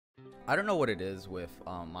I don't know what it is with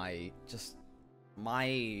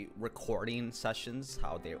my recording sessions,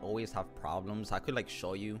 how they always have problems. I could like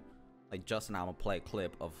show you, like just now, I'm gonna play a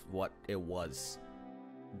clip of what it was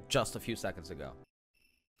just a few seconds ago.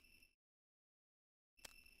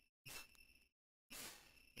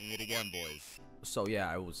 Doing it again, boys. So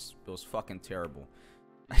yeah, it was fucking terrible.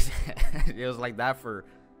 It was like that for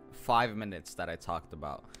 5 minutes that I talked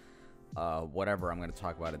about whatever I'm gonna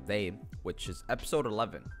talk about today, which is episode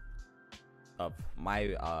 11 of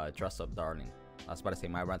my Dress Up Darling. I was about to say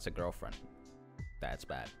My Rent's a Girlfriend. That's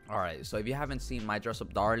bad. All right, so if you haven't seen My Dress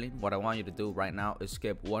Up Darling, what I want you to do right now is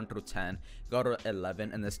skip 1 through 10, go to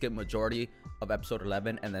 11, and then skip majority of episode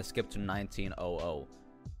 11, and then skip to 19:00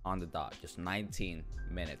 on the dot. Just 19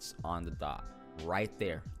 minutes on the dot, right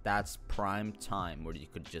there. That's prime time where you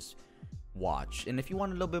could just watch. And if you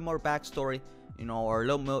want a little bit more backstory, you know, or a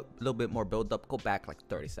little bit more build up, go back like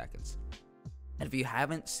 30 seconds. And if you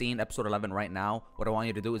haven't seen episode 11 right now, what I want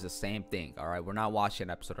you to do is the same thing. All right, we're not watching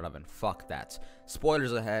episode 11. Fuck that.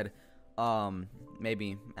 Spoilers ahead.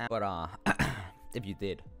 Maybe, but if you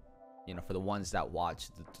did, you know, for the ones that watched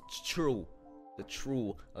the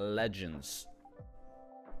true legends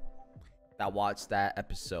that watched that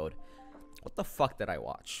episode, what the fuck did I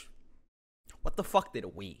watch? What the fuck did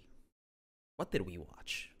we? What did we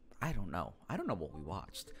watch? I don't know. I don't know what we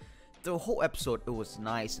watched. The whole episode, it was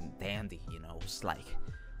nice and dandy, you know. It was like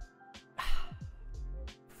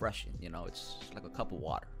refreshing, you know. It's like a cup of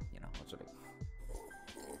water, you know. It's like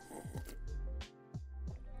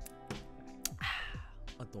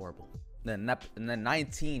adorable. And then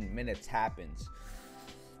 19 minutes happens.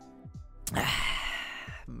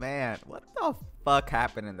 Man, what the fuck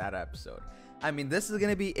happened in that episode? I mean, this is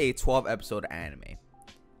gonna be a 12 episode anime,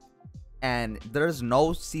 and there's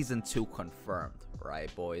no season 2 confirmed, right,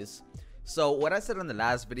 boys? So what I said in the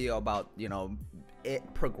last video about, you know,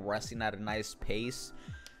 it progressing at a nice pace,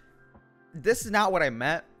 this is not what I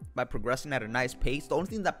meant by progressing at a nice pace. The only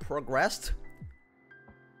thing that progressed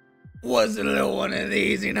was a little one of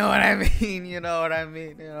these, you know what I mean? You know what I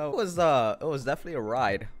mean? You know, it was definitely a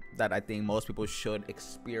ride that I think most people should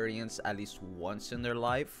experience at least once in their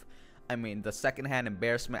life. I mean, the secondhand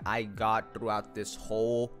embarrassment I got throughout this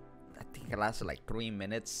whole, I think it lasted like 3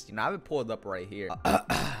 minutes. You know, I have it pulled up right here.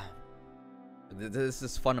 This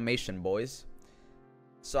is Funimation, boys.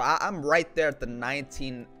 So I'm right there at the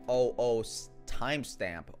 19:00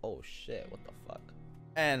 timestamp. Oh shit, what the fuck?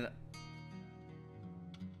 And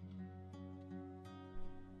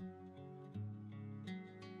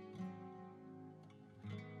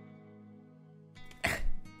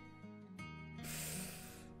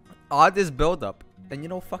all this build up, and you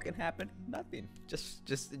know what fucking happened? Nothing.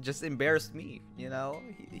 Just embarrassed me, you know?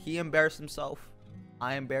 He embarrassed himself.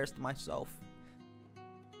 I embarrassed myself.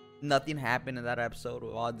 Nothing happened in that episode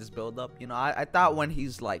with all this build up. You know, I thought when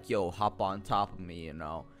he's like, yo, hop on top of me, you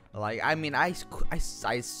know, like, I mean, I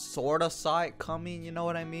sort of saw it coming, you know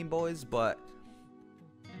what I mean, boys? But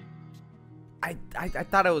I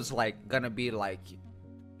thought it was like gonna be like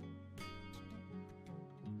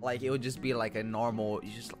it would just be like a normal,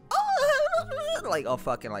 you just like a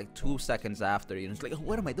fucking like 2 seconds after, you know, it's like,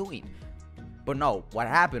 what am I doing? But no, what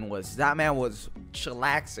happened was that man was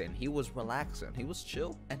chillaxing. He was relaxing. He was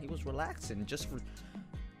chill and he was relaxing just for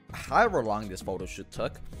however long this photo shoot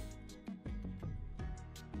took.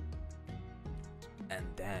 And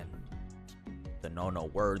then the no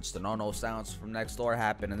words, the no sounds from next door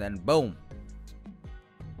happened, and then boom.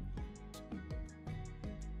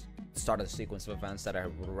 Started a sequence of events that I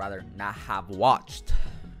would rather not have watched.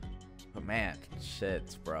 But man,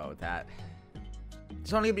 shit, bro, that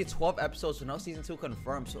it's only gonna be 12 episodes, so no season 2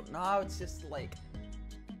 confirmed. So now it's just like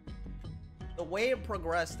the way it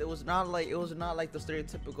progressed. It was not like the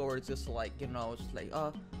stereotypical where it's just like, you know, it's like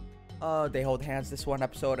they hold hands this one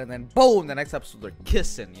episode and then boom, the next episode they're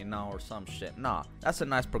kissing, you know, or some shit. Nah, that's a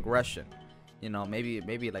nice progression. You know, maybe a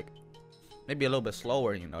little bit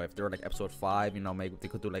slower. You know, if they're like episode 5, you know, maybe they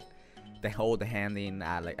could do like they hold the hand in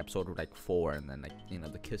at like episode like 4, and then like, you know,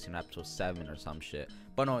 the kissing episode 7 or some shit.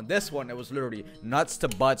 But no, in this one it was literally nuts to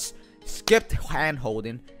butts, skipped hand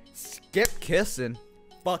holding, skipped kissing.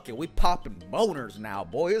 Fuck it, we popping boners now,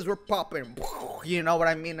 boys. We're popping, you know what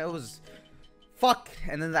I mean? It was fuck.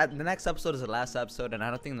 And then the next episode is the last episode, and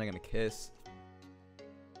I don't think they're gonna kiss.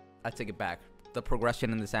 I take it back. The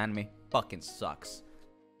progression in this anime fucking sucks.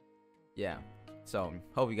 Yeah. So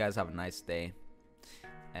hope you guys have a nice day,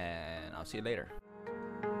 and I'll see you later.